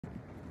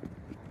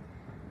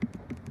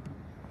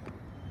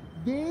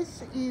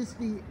This is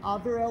the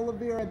other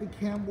elevator at the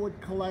Kenwood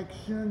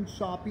Collection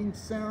Shopping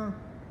Center,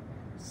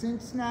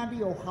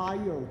 Cincinnati,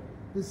 Ohio.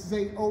 This is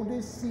a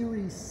Otis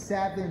Series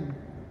 7.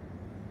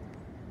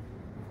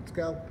 Let's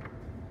go.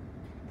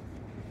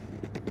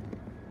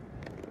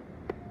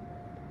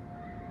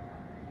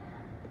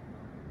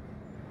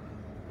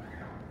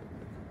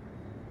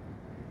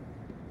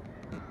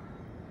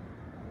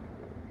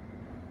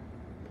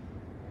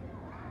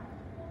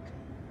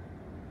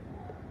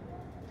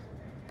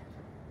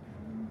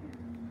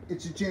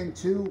 It's a Gen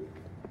 2,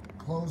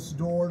 closed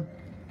door.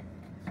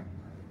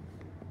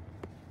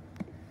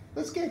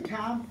 Let's get a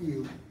count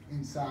view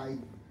inside.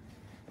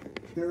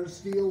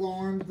 There's the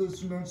alarm,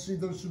 there's emergency,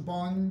 there's your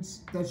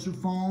buttons, that's your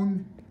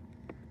phone.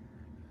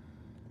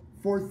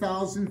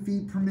 4,000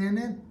 feet per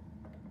minute.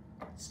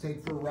 Let's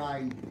take for a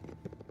ride.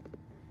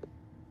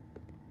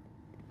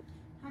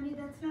 Honey,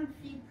 that's not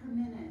feet per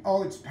minute.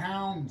 Oh, it's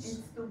pounds.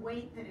 It's the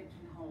weight that it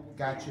can hold.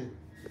 Gotcha.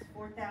 It's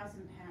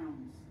 4,000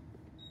 pounds.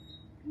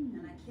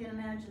 And I can't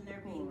imagine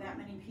there being that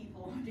many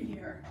people under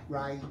here.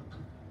 Right.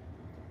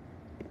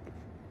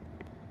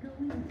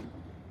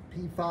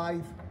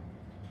 P5.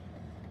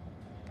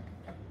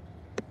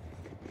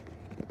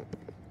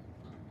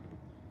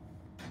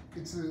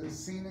 It's a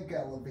Scenic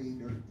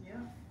elevator. Yeah.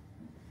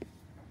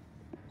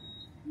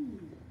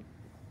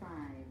 5.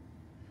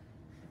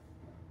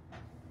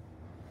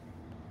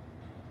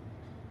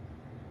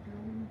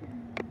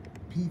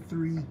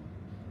 P3.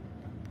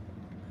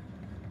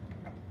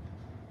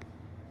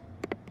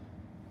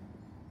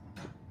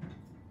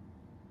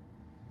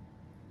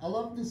 I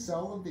love this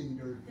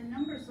elevator. The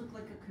numbers look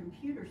like a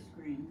computer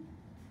screen.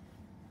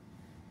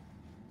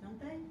 Don't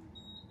they?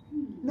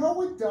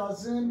 No, it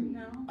doesn't.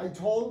 No. I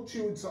told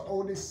you it's an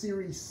Otis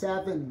Series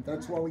 7.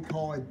 That's what we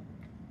call it.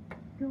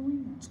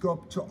 Let's go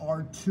up to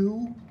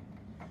R2.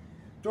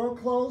 Door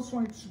closed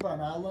when it's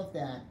fun. I love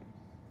that.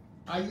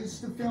 I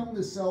used to film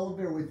this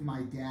elevator with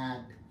my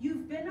dad.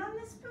 You've been on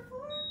this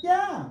before?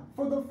 Yeah,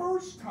 for the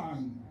first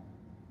time.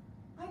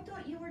 I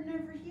thought you were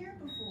never here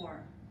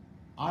before.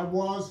 I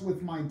was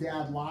with my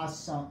dad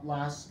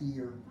last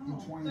year in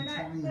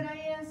 2020. But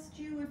I asked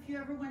you if you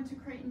ever went to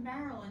Crate and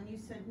Barrel, and you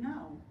said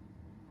no.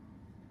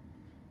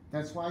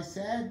 That's what I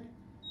said.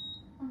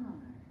 5,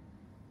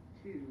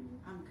 2.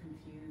 I'm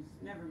confused.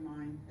 Never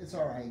mind. It's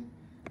all right.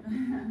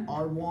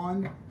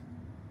 R1.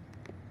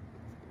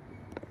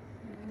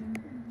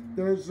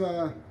 There's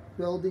a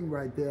building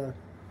right there.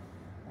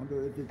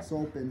 Wonder if it's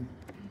open.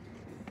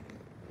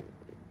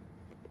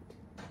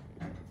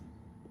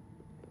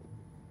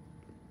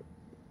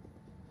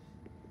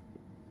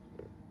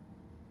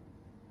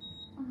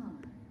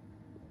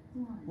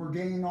 We're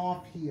getting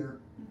off here.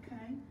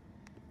 Okay.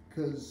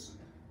 Because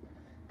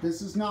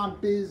this is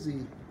not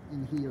busy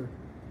in here.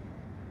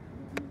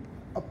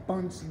 A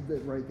bunch of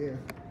it right there.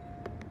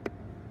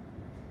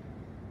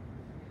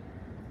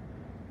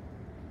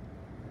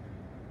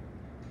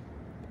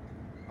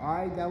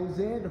 Alright, that was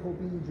it.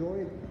 Hope you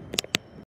enjoyed.